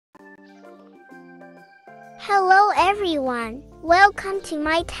Hello everyone, welcome to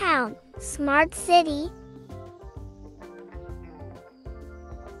my town, Smart City.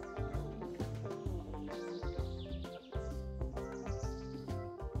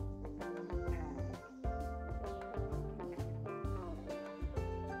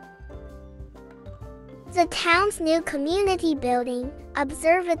 The town's new community building,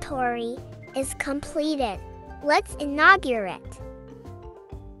 observatory, is completed. Let's inaugurate.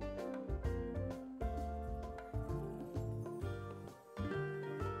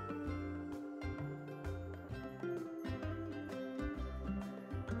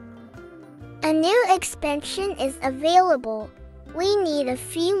 A new expansion is available. We need a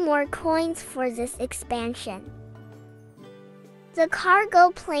few more coins for this expansion. The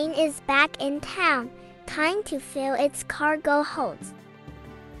cargo plane is back in town. Time to fill its cargo holds.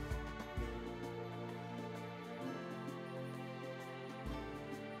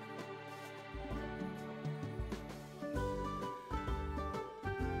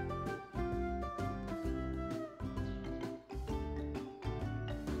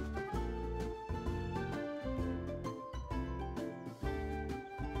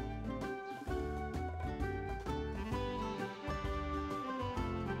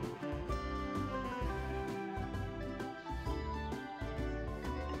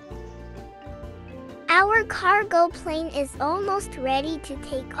 Our cargo plane is almost ready to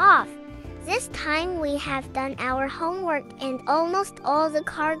take off. This time we have done our homework and almost all the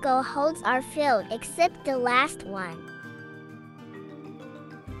cargo holds are filled except the last one.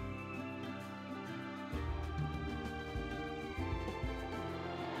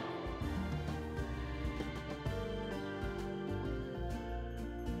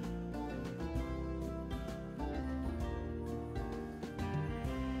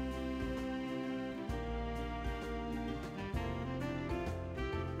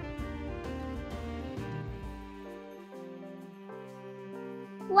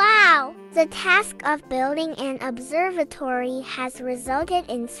 Wow! The task of building an observatory has resulted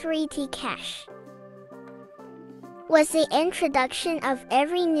in 3T cash. With the introduction of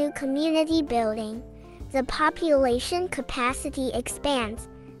every new community building, the population capacity expands,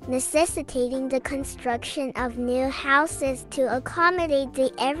 necessitating the construction of new houses to accommodate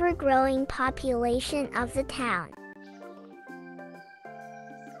the ever-growing population of the town.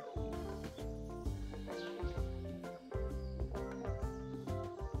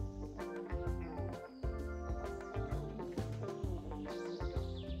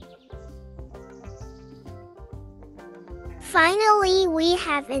 Finally, we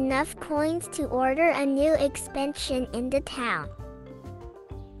have enough coins to order a new expansion in the town.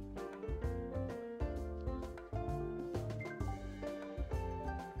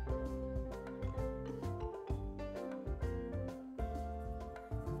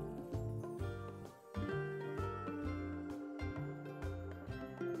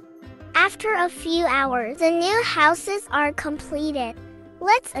 After a few hours, the new houses are completed.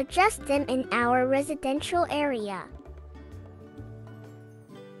 Let's adjust them in our residential area.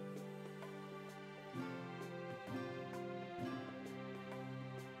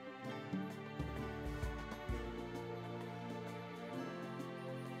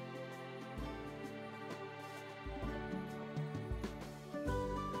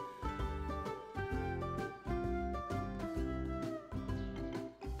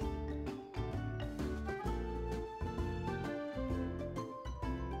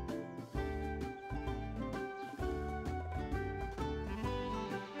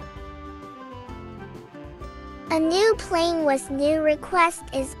 A new plane with new request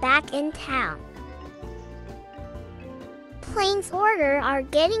is back in town. Planes order are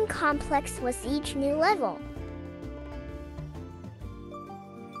getting complex with each new level.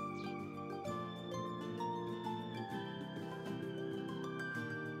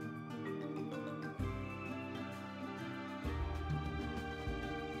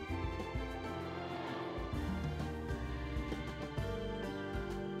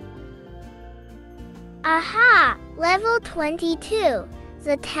 Aha! Level 22.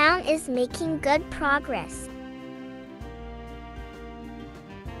 The town is making good progress.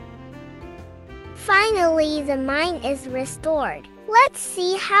 Finally, the mine is restored. Let's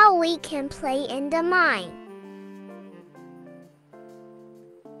see how we can play in the mine.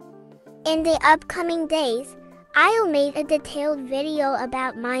 In the upcoming days, I'll make a detailed video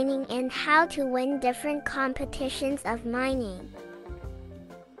about mining and how to win different competitions of mining.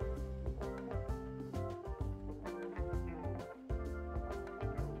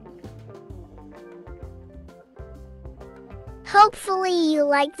 Hopefully you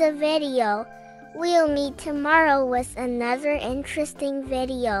liked the video. We'll meet tomorrow with another interesting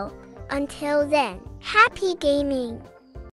video. Until then. Happy gaming!